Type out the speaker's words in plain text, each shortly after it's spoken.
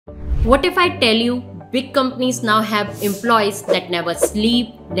What if I tell you big companies now have employees that never sleep,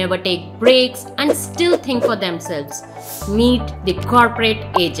 never take breaks, and still think for themselves? Meet the corporate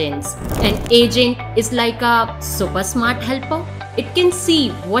agents. An agent is like a super smart helper. It can see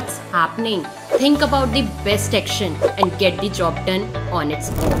what's happening, think about the best action, and get the job done on its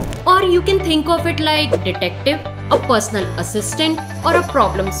own. Or you can think of it like detective, a personal assistant, or a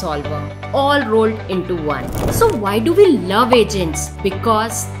problem solver, all rolled into one. So why do we love agents?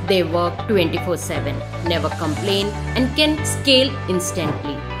 Because they work 24/7, never complain, and can scale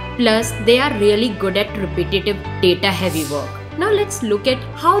instantly. Plus, they are really good at repetitive data heavy work. Now let's look at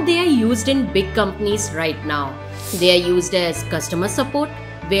how they are used in big companies right now. They are used as customer support,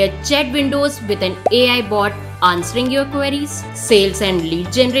 where chat windows with an AI bot answering your queries, sales and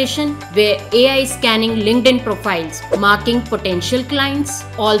lead generation, where AI is scanning LinkedIn profiles, marking potential clients,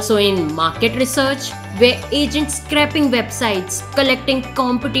 also in market research, where agents scraping websites, collecting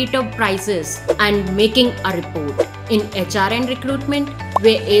competitor prices and making a report, in HR and recruitment,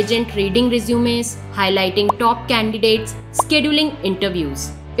 where agent reading resumes, highlighting top candidates, scheduling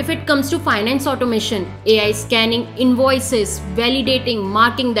interviews. If it comes to finance automation, AI scanning invoices, validating,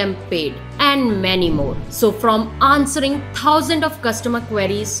 marking them paid, and many more. So from answering thousands of customer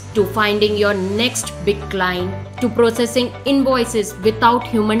queries to finding your next big client to processing invoices without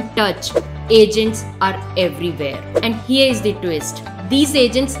human touch, agents are everywhere. And here is the twist. These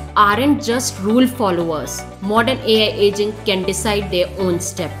agents aren't just rule followers. Modern AI agent can decide their own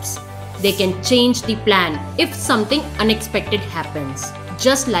steps. They can change the plan if something unexpected happens,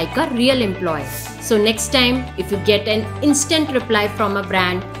 just like a real employee. So next time, if you get an instant reply from a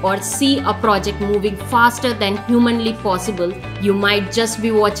brand or see a project moving faster than humanly possible, you might just be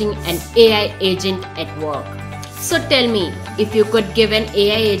watching an AI agent at work. So tell me, if you could give an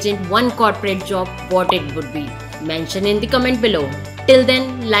AI agent one corporate job, what it would be? Mention in the comment below. Till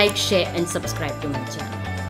then, like, share and subscribe to my channel.